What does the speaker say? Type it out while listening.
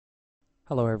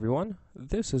Hello everyone,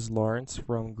 this is Lawrence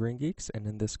from GreenGeeks, and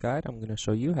in this guide I'm going to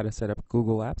show you how to set up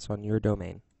Google Apps on your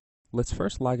domain. Let's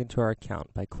first log into our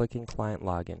account by clicking Client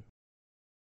Login.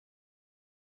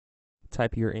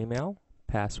 Type your email,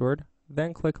 password,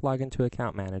 then click Login to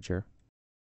Account Manager.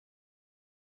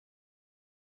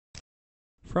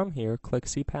 From here, click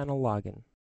cPanel Login.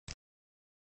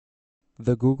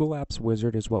 The Google Apps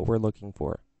wizard is what we're looking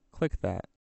for. Click that.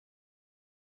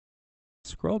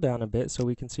 Scroll down a bit so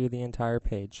we can see the entire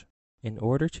page. In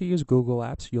order to use Google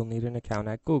Apps, you'll need an account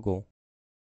at Google.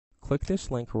 Click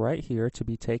this link right here to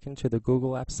be taken to the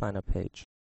Google Apps sign-up page.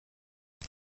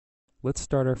 Let's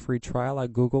start our free trial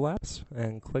at Google Apps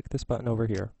and click this button over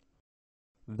here.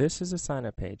 This is a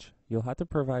sign-up page. You'll have to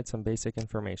provide some basic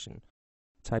information.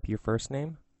 Type your first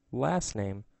name, last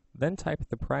name, then type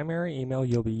the primary email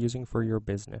you'll be using for your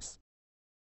business.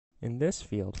 In this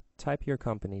field, type your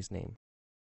company's name.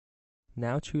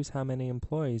 Now choose how many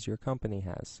employees your company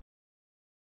has.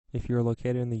 If you're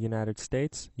located in the United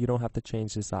States, you don't have to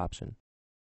change this option.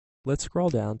 Let's scroll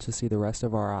down to see the rest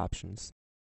of our options.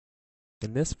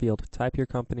 In this field, type your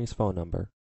company's phone number.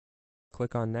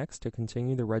 Click on Next to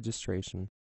continue the registration.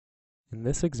 In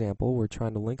this example, we're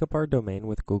trying to link up our domain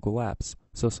with Google Apps,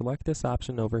 so select this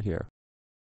option over here.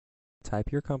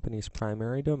 Type your company's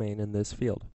primary domain in this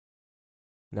field.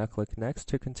 Now click Next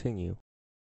to continue.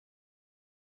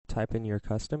 Type in your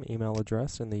custom email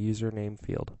address in the username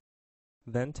field.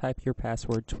 Then type your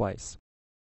password twice.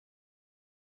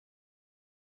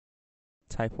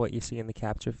 Type what you see in the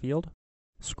CAPTCHA field.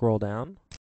 Scroll down.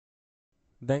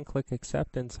 Then click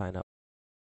Accept and sign up.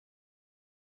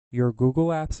 Your Google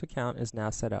Apps account is now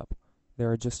set up. There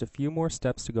are just a few more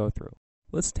steps to go through.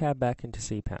 Let's tab back into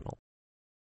cPanel.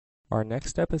 Our next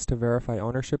step is to verify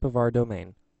ownership of our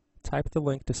domain. Type the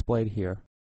link displayed here.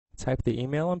 Type the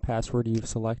email and password you've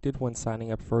selected when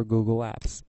signing up for Google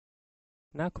Apps.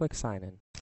 Now click Sign In.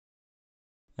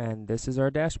 And this is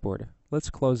our dashboard. Let's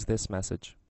close this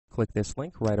message. Click this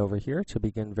link right over here to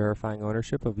begin verifying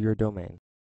ownership of your domain.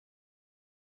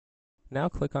 Now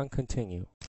click on Continue.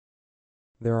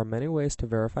 There are many ways to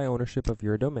verify ownership of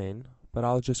your domain, but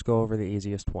I'll just go over the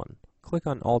easiest one. Click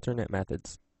on Alternate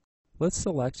Methods. Let's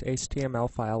select HTML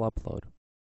file upload.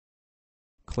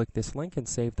 Click this link and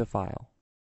save the file.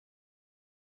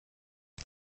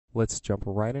 Let's jump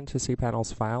right into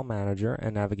cPanel's File Manager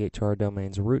and navigate to our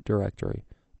domain's root directory.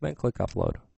 Then click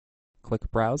Upload. Click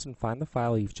Browse and find the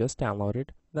file you've just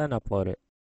downloaded, then upload it.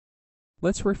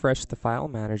 Let's refresh the File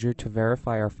Manager to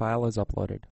verify our file is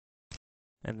uploaded.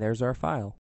 And there's our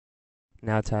file.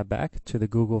 Now tab back to the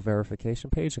Google verification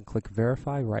page and click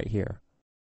Verify right here.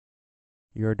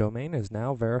 Your domain is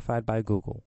now verified by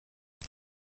Google.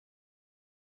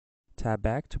 Tab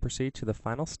back to proceed to the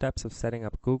final steps of setting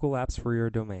up Google Apps for your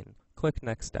domain. Click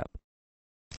Next Step.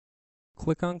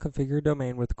 Click on Configure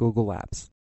Domain with Google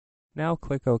Apps. Now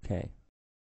click OK.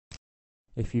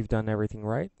 If you've done everything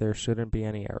right, there shouldn't be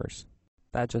any errors.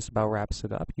 That just about wraps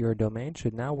it up. Your domain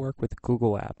should now work with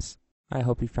Google Apps. I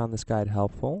hope you found this guide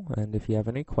helpful, and if you have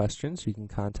any questions, you can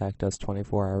contact us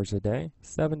 24 hours a day,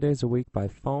 7 days a week by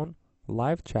phone,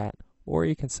 live chat, or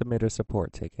you can submit a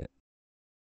support ticket.